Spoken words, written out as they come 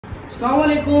Assalamu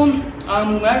alaikum,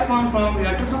 I'm Umar from Zone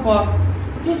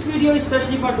IV. This video is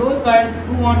especially for those guys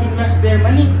who want to invest their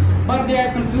money but they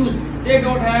are confused, they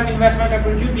don't have investment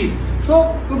opportunities.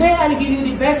 So today I'll give you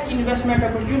the best investment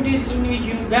opportunities in which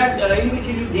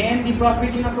you gain the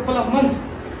profit in a couple of months.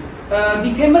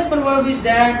 The famous proverb is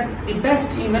that the best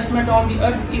investment on the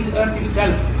earth is earth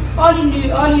itself. All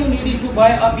you need is to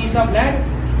buy a piece of land.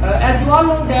 As you all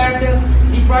know that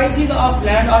the prices of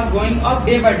land are going up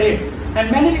day by day, and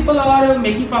many people are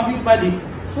making profit by this.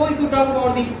 So if you talk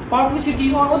about the Parkway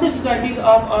city or other societies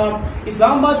of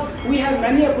Islamabad, we have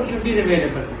many opportunities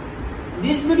available.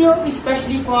 This video is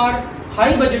especially for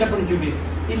high budget opportunities.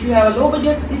 If you have a low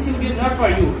budget, this video is not for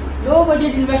you. Low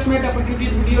budget investment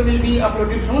opportunities video will be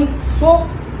uploaded soon. So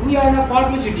we are in a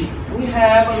Parkway city. We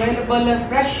have available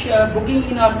fresh booking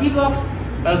in our 3 blocks,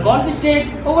 Golf Estate,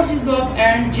 Overseas Block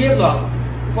and J Block.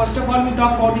 First of all, we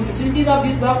talk about the facilities of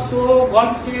this block. So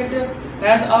Golf Estate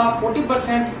has a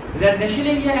 40% residential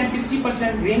area and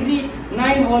 60% greenery,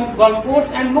 9-hole golf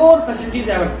course and more facilities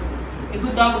ever. If we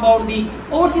talk about the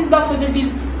overseas block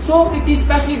facilities, so it is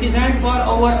specially designed for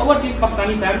our overseas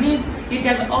Pakistani families. It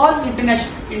has all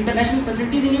international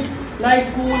facilities in it, like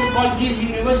school, colleges,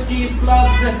 universities,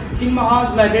 clubs, cinema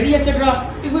halls, library,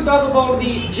 etc. If we talk about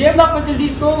the J block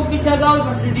facilities, so it has all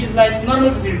facilities like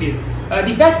normal facilities.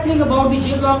 The best thing about the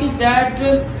J block is that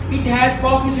it has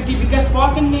Parkway city biggest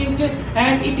parking in it,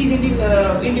 and it is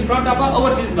in the front of our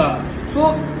overseas block.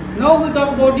 So now we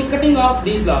talk about the cutting of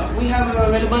these blocks. We have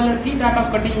available 3 types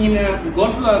of cutting in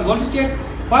Golf Estate: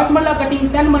 5 malla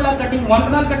cutting, 10 malla cutting, 1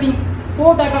 canal cutting.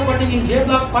 4 types of cutting in J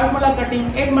block: 5 malla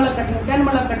cutting, 8 malla cutting, 10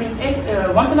 malla cutting,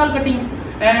 1 canal cutting,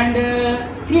 and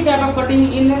 3 types of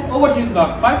cutting in overseas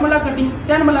block: 5 malla cutting,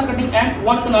 10 malla cutting, and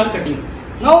 1 canal cutting.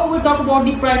 Now we talk about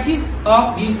the prices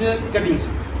of these cuttings.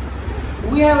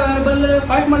 We have available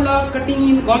 5 malla cutting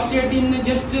in Golf Estate in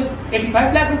just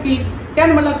 85 lakh rupees,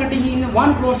 10 malla cutting in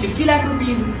 1 crore 60 lakh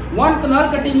rupees, 1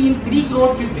 canal cutting in 3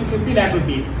 crore 50 lakh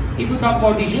rupees. If you talk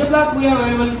about the J block, we have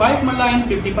available 5 malla in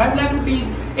 55 lakh rupees,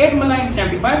 8 malla in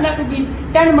 75 lakh rupees,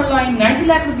 10 malla in 90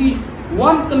 lakh rupees,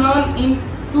 1 canal in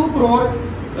 2 crore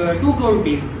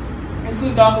rupees. If we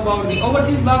talk about the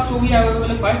overseas block, so we have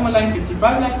available 5 malla in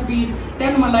 65 lakh rupees,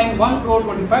 10 malla in 1 crore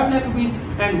 25 lakh rupees,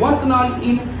 and 1 canal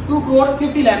in 2 crore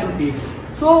 50 lakh rupees.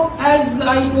 So as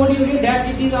I told you that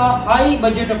it is a high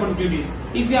budget opportunities.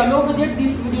 If you are low budget,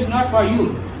 this video is not for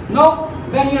you. Now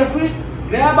when you are free,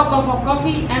 grab a cup of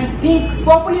coffee and think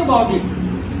properly about it,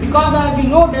 because as you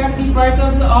know that the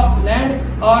prices of land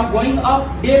are going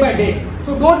up day by day.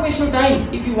 So don't waste your time.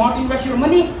 If you want to invest your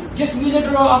money, just visit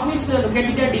our office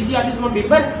located at DC Office Road,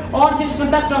 Bimber, or just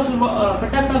contact us on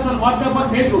WhatsApp or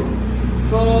Facebook.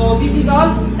 So this is all,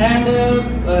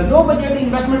 and low budget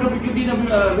investment opportunities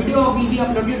video will be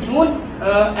uploaded soon.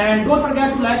 And don't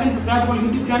forget to like and subscribe our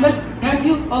YouTube channel. Thank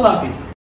you. Allah Hafiz.